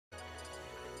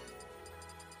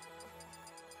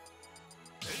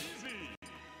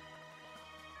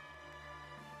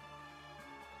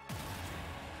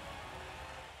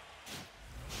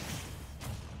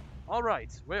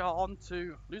Alright, we are on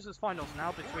to losers finals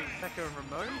now between Teca and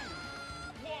Rahmone.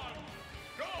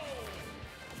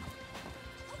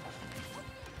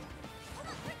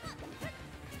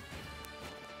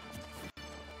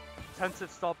 Tensive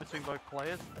start between both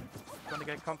players, trying to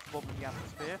get comfortable with the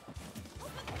atmosphere.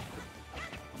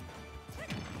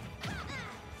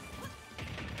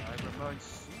 Rahmone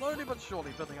slowly but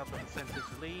surely building up a percentage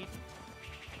lead.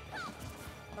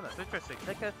 Oh, that's interesting.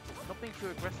 Teca not being too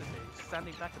aggressive here. He's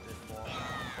standing back a bit more.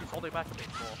 He's holding back a bit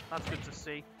more. That's good to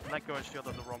see. Let go of shield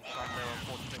at the wrong time there,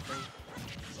 unfortunately.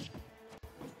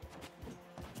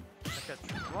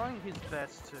 Teca trying his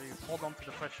best to hold on to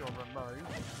the pressure on Rahmone,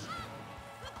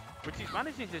 which he's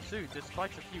managing to do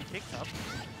despite a few hiccups.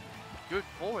 Good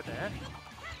forward there.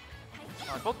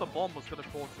 I thought the bomb was going to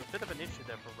cause a bit of an issue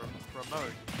there for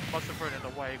Rahmone. Must have thrown it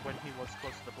away when he was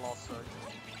close to the blast zone.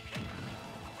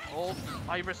 Oh,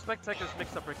 I respect Teca's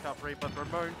mix-up recovery, but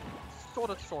Rahmone sort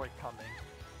of saw it coming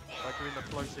by doing the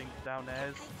floating down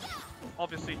airs.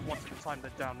 Obviously, he wanted to time the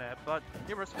down air, but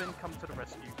Hero Spin come to the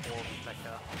rescue for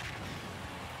Teca.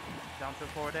 Down to the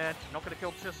forward air, not going to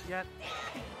kill just yet.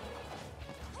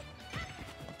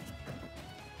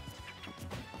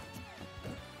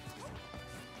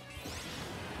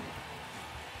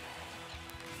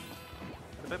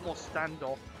 A bit more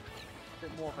standoff.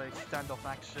 Bit more of a standoff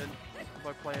action.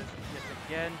 Both players yet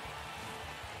again.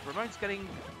 Rahmone's getting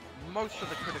most of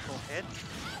the critical hits,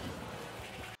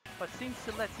 but seems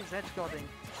to let his edge guarding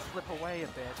slip away a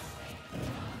bit.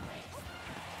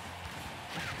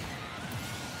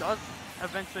 Does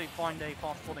eventually find a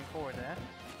fast falling forward there.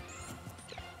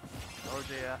 Oh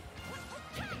dear.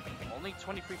 Only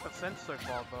 23% so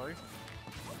far though.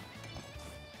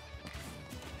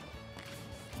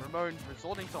 Rahmone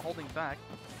resorting to holding back,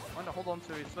 trying to hold on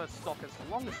to his first stock as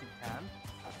long as he can.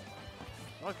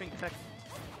 I think Teca,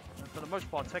 for the most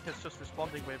part, Teca's just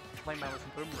responding with flame arrows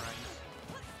and boomerangs.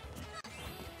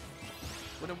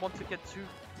 Wouldn't want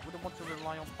to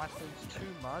rely on platforms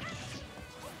too much.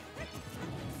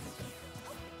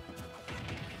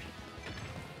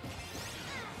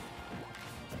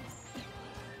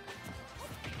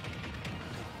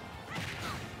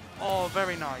 Oh,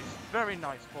 very nice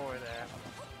forward there.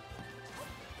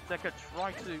 Teca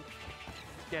tried to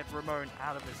get Rahmone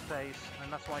out of his face,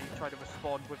 and that's why he tried to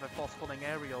respond with a fast-falling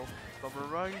aerial. But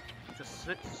Rahmone just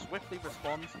swiftly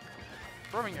responds,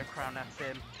 throwing a crown at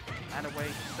him, and away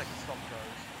the second stop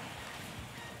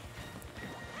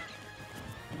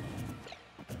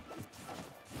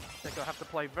goes. Teca have to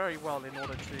play very well in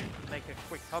order to make a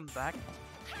quick comeback.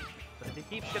 But if he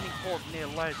keeps getting caught near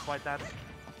ledge by down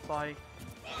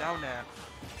air,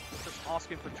 just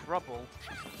asking for trouble.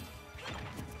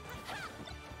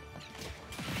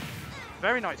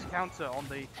 Very nice counter on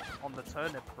the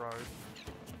turnip throw.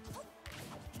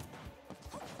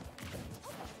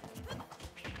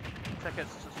 Teca's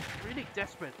just really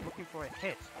desperate, looking for a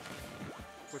hit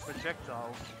with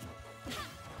projectiles.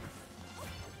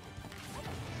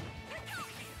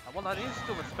 And while that is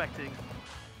still respecting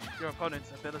your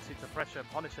opponent's ability to pressure and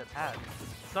punish at hand,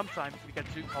 sometimes if you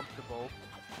get too comfortable,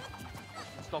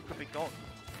 your stock could be gone.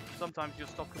 Sometimes your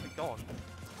stock could be gone.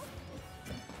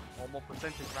 Or more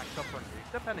percentage racked up on you,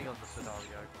 depending on the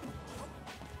scenario.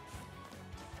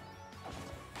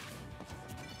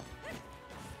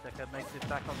 Teca makes it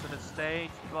back onto the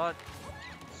stage, but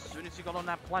as soon as he got on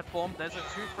that platform, there's a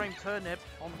 2-frame turnip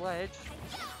on ledge.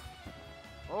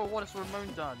 Oh, what has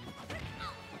Rahmone done?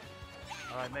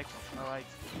 Alright, next. Alright.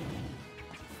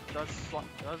 Does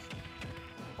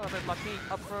a bit lucky.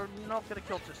 Up throw, not gonna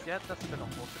kill just yet. That's a bit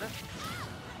unfortunate.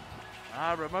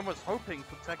 Rahmone was hoping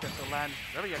for Teca to land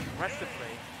very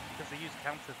aggressively because he used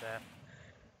counter there.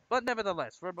 But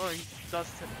nevertheless, Rahmone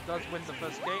does win the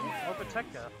first game over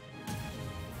Teca.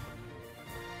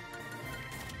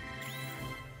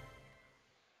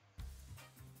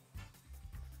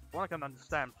 Well, I can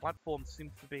understand, platform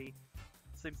seems to be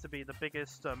the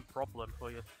biggest problem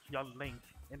for young Link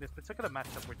in this particular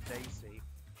matchup with Daisy.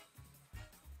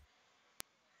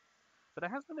 But there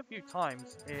has been a few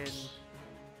times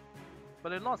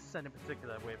but in last set in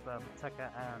particular with Teca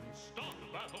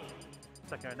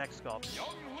and X-Scarp,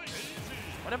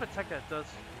 whenever Teca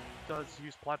does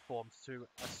use platforms to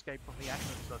escape from the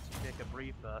action such as kick a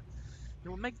breather, he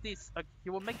will make the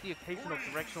occasional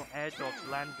directional air dodge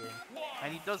landing,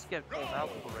 and he does get called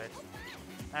out for it.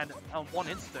 And on one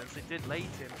instance, it did lead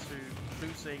him to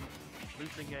losing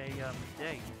a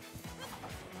game.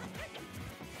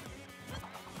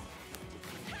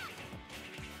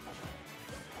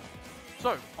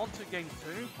 So, on to game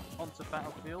 2, onto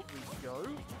Battlefield we go.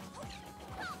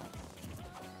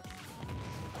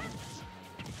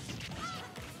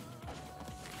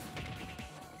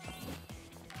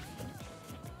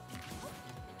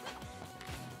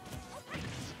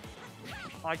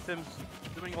 items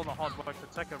doing all the hard work for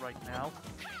Teca right now.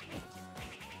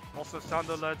 Also, sound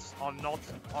alerts are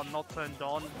not turned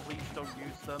on. Please don't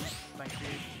use them. Thank you.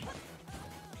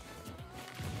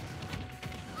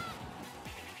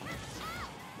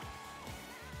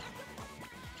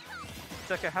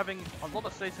 Teca having a lot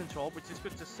of stage control, which is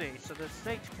good to see. So the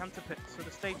stage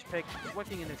pick is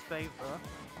working in his favor.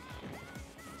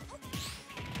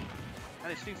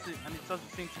 And it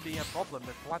doesn't seem to be a problem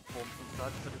with platforms and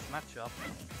such for this matchup.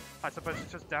 I suppose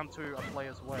it's just down to a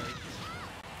player's way.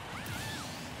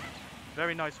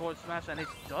 Very nice forward smash, and it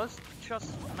does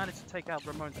just manage to take out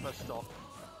Ramone's first stock.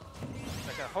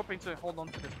 Okay, hoping to hold on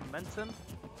to this momentum.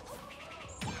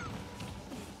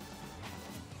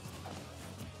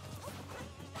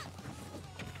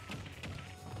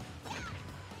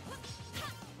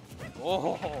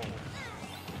 Oh!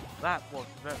 That was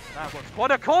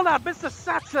quite a call out, Mr.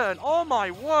 Saturn! Oh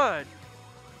my word!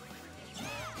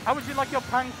 How would you like your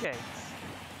pancakes?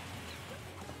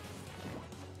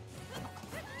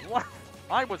 What?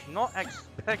 I was not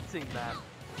expecting that.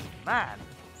 Man,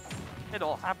 it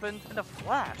all happened in a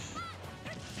flash.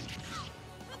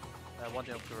 1-0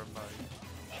 to Rahmone.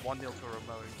 1-0 to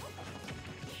Rahmone.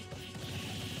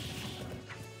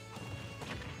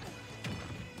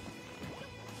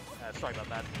 Sorry about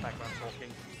that, background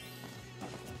talking.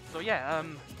 So yeah,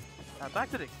 back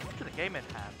to the game at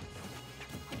hand.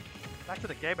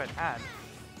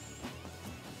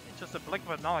 It's just a blink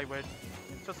of an eye.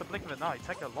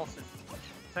 Teca lost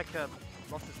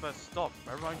his first stock.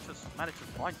 Rahmone just managed to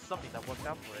find something that worked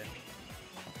out for him.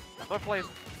 And both players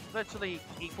virtually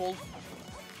equal.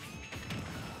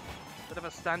 Bit of a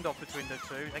standoff between the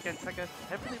two. Again, Teca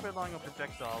heavily relying on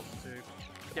projectiles to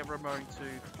get Rahmone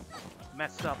to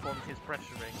mess up on his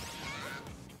pressuring.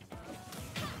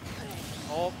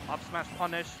 Oh, up smash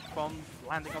punish from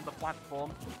landing on the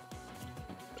platform.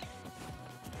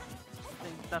 I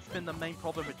think that's been the main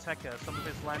problem with Teca. Some of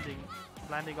his landing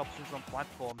options on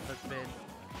platform has been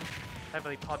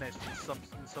heavily punished in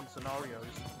some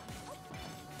scenarios.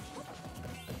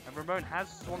 And Rahmone has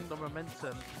swung the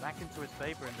momentum back into his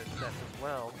favor in this set as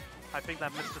well. I think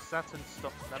that Mr. Saturn's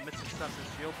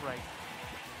shield break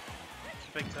is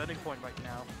a big turning point right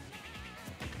now.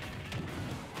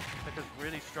 Teca's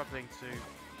really struggling to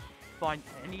find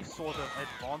any sort of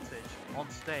advantage on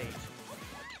stage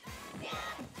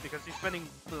because he's spending,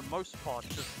 for the most part,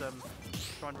 just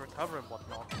trying to recover and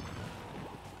whatnot.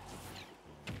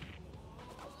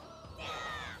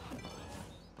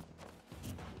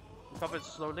 Recovered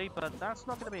slowly, but that's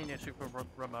not going to be an issue for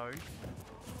Rahmone.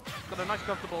 Got a nice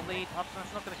comfortable lead. Up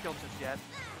smash not going to kill just yet.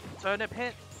 Turnip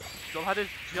hit. Still had his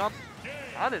jump.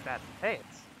 How did that hit?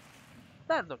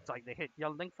 That looked like they hit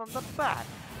Young Link from the back.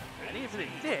 And even if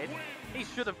it did, he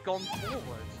should have gone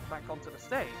forwards back onto the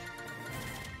stage.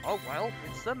 Oh well,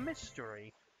 it's a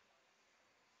mystery.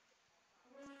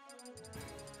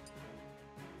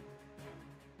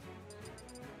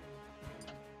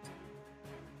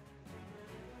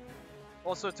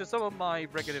 Also, to some of my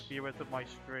regular viewers of my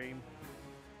stream,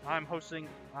 I am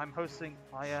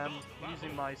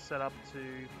using my setup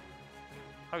to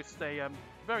host a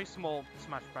very small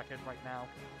Smash bracket right now.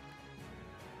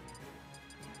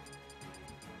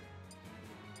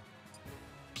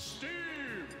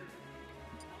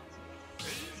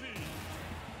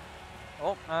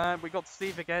 Oh, we got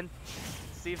Steve again.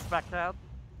 Steve's back out.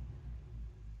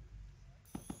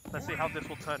 Let's see how this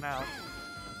will turn out.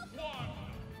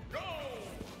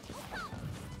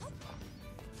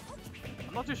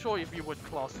 I'm not too sure if you would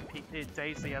class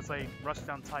Daisy as a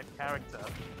rushdown type character.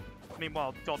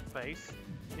 Meanwhile, Dot Face.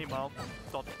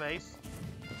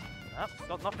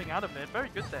 Got nothing out of it. Very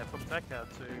good there from Teca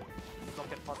to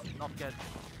not get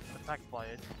attacked by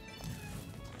it.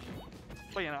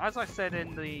 But you know, as I said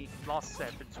in the last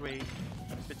set between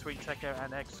Teca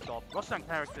and X-Scott, rushdown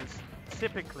characters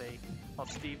typically are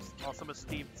some of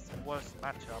Steve's worst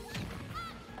matchups.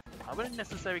 I wouldn't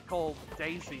necessarily call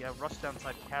Daisy a rushdown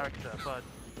type character, but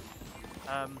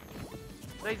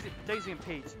Daisy and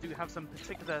Peach do have some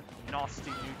particular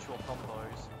nasty neutral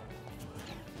combos.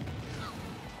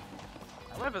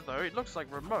 However though, it looks like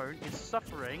Rahmone is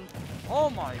suffering. Oh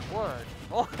my word!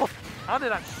 Oh, how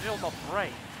did that shield not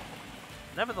break?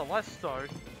 Nevertheless though,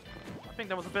 I think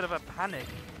there was a bit of a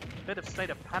state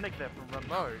of panic there from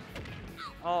Rahmone.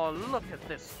 Oh, look at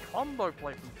this combo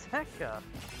play from Teca.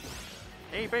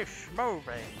 He be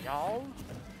schmoving, y'all.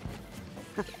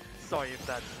 Sorry if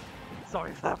that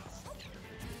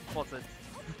was a bit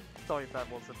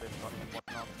funny and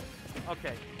whatnot.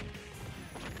 Okay.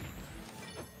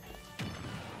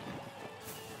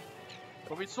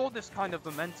 But we saw this kind of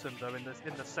momentum though in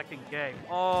the second game.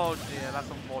 Oh dear, that's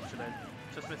unfortunate.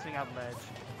 Just missing out ledge.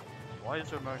 Why is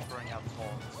Rahmone throwing out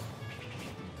taunts?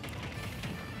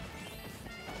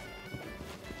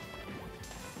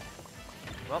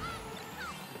 Well,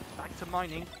 back to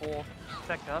mining for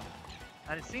Teca,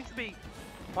 and it seems to be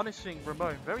punishing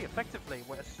Rahmone very effectively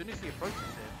as soon as he approaches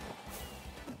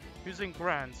him. Using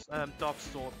Grand's Dark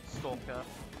Stalker.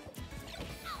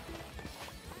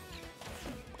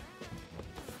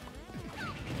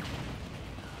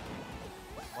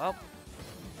 Well,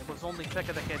 it was only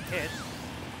Teca that get hit.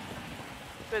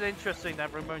 Bit interesting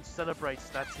that Rahmone celebrates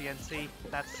that TNT,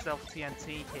 that self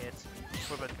TNT hit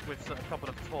with a couple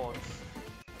of taunts.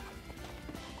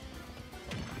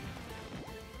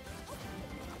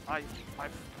 I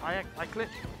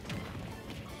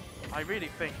really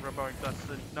think Rahmone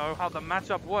doesn't know how the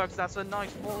matchup works. That's a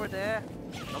nice forward air.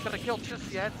 Not gonna kill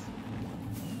just yet.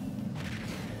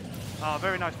 Ah,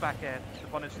 very nice back air to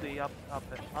punish the up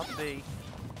B.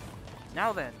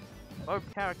 Now then, both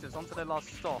characters onto their last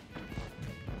stop.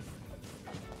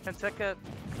 Can Teca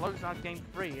close out game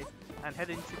 3 and head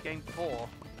into game 4?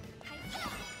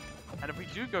 And if we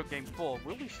do go game 4,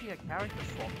 will we see a character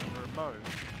swap from Rahmone?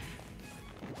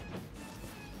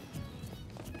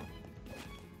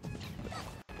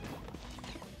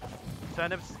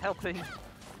 Turnip's helping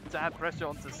to add pressure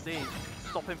onto Steve,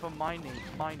 stop him from mining.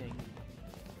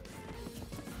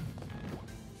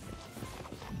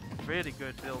 Really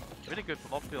good build, really good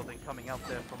block building coming out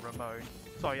there from Rahmone.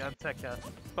 Sorry, Teca.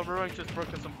 But Rahmone just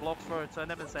broke some blocks for a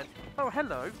turnip and said, "Oh,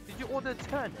 hello, did you order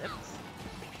turnips?"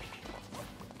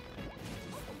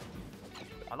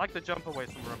 I like the jump away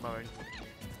from Rahmone.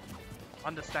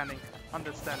 Understanding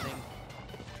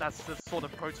that's the sort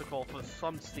of protocol for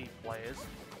some Steve players.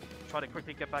 Try to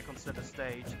quickly get back on center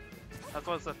stage. As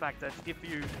well as the fact that if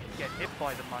you get hit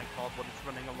by the minecart when it's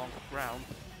running along the ground,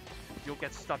 you'll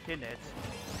get stuck in it.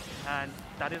 And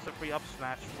that is a free up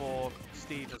smash for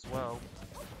Steve as well.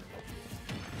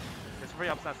 It's a free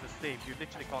up smash for Steve. You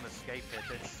literally can't escape it.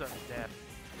 It's certain death.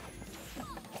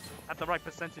 At the right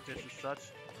percentages and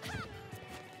such.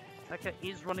 Teca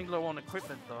is running low on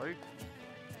equipment though.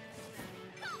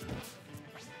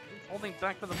 Holding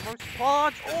back for the most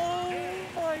part. Oh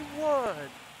my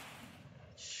word!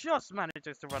 Just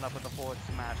manages to run up with the forward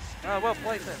smash. Well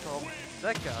played there from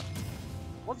Teca.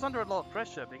 Was under a lot of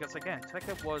pressure because again,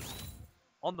 Teca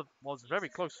was very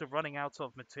close to running out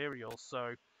of materials,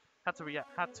 so had to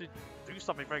do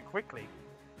something very quickly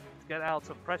to get out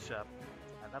of pressure,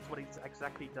 and that's what he's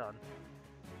exactly done.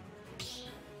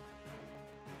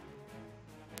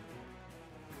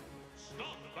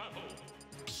 Stop battle.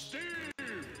 Steve.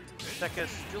 Teca's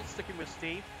still sticking with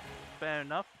Steve, fair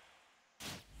enough.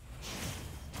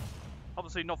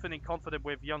 Obviously not feeling confident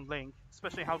with young Link,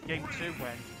 especially how game 2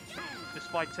 went.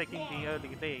 Despite taking the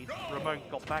early lead, Rahmone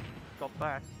got back to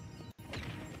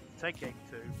take game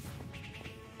 2.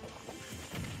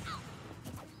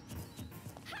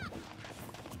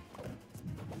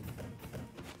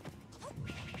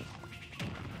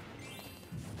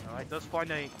 Alright, does find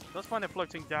a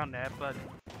floating down there, but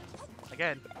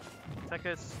again,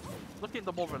 Teca's looking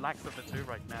the more relaxed of the two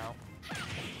right now.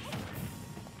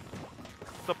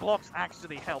 The blocks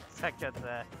actually helped Teca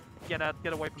there. Get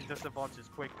away from disadvantages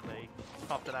quickly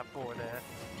after that forward air.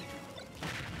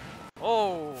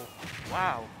 Oh,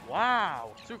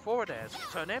 wow. 2 forward airs.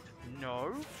 Turnip?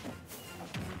 No.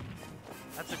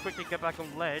 Had to quickly get back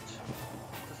on ledge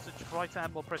just to try to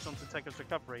add more pressure onto Teca's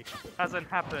recovery. Hasn't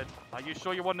happened. Are you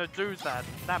sure you want to do that?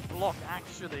 That block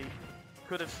actually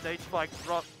could have stage spiked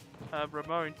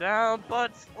Rahmone down,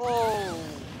 but oh,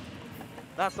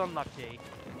 that's unlucky.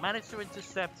 Managed to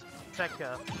intercept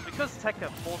Teca. Because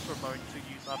Teca forced Rahmone to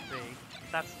use up B,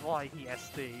 that's why he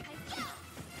SD'd.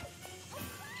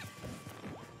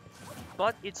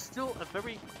 But it's still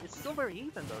very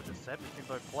even though, the set between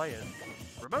both players.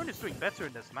 Rahmone is doing better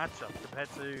in this matchup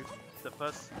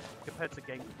compared to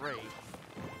game 3.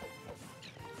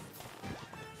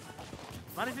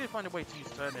 Managing to find a way to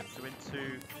use turnips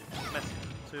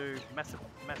to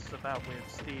mess about with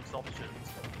Steve's options.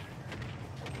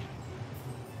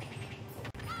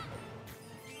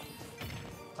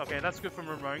 Okay, that's good from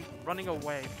Rahmone. Running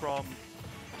away from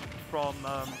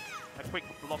a quick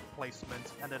block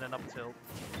placement and then an up tilt.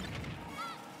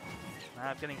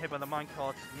 Getting hit by the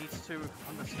minecart needs to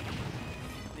understand.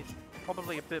 Needs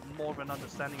probably a bit more of an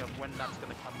understanding of when that's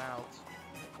going to come out.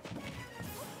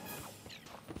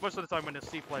 Most of the time when a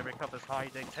C player recovers high,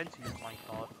 they tend to use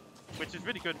minecart, which is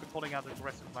really good for pulling out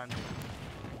aggressive landings.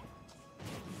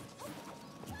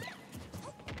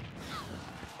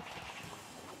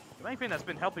 The main thing that's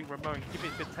been helping Rahmone keep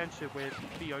in good tension with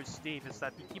Theo's Steve is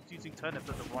that he keeps using turnips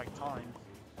at the right time.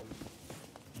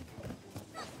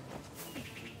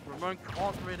 Rahmone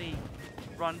can't really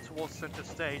run towards center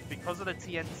stage because of the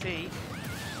TNT.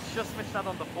 He's just missed out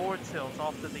on the forward tilt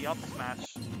after the up smash.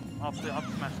 After the up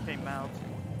smash came out.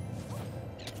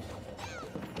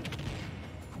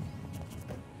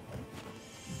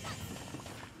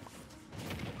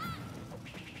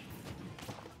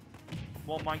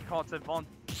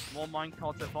 More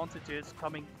minecart advantages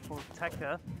coming for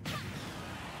Teca.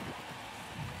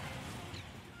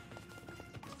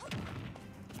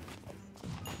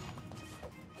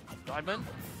 Diamond.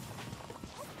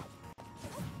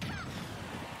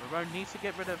 Rahmone needs to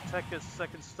get rid of Teca's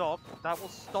second stock. That will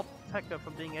stop Teca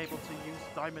from being able to use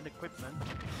diamond equipment,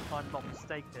 if I'm not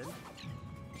mistaken.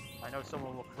 I know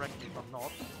someone will correct me if I'm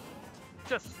not.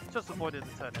 Just avoided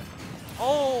the turnip.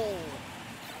 Oh!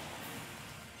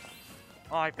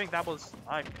 Oh, I think that was...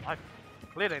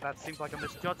 clearly that seems like a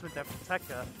misjudgment there from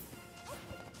Teca.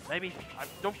 Maybe... I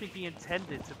don't think he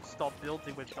intended to stop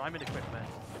building with diamond equipment.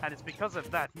 And it's because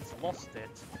of that he's lost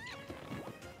it.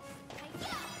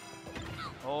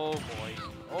 Oh boy.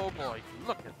 Oh boy.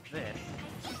 Look at this.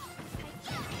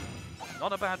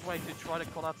 Not a bad way to try to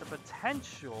call out a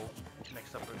potential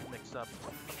mix-up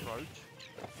approach.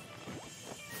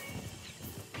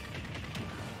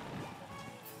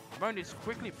 Rahmone is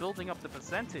quickly building up the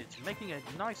percentage, making a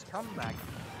nice comeback.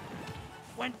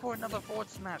 Went for another forward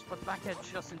smash, but back air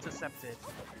just intercepted.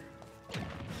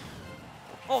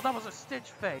 Oh, that was a stitch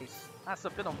face. That's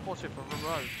a bit unfortunate for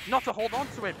Rahmone. Not to hold on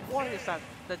to it. What is that?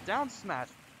 The down smash.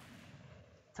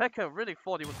 Teca really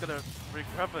thought he was going to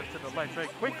recover to the ledge very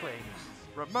quickly.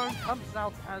 Rahmone comes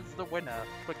out as the winner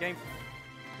for game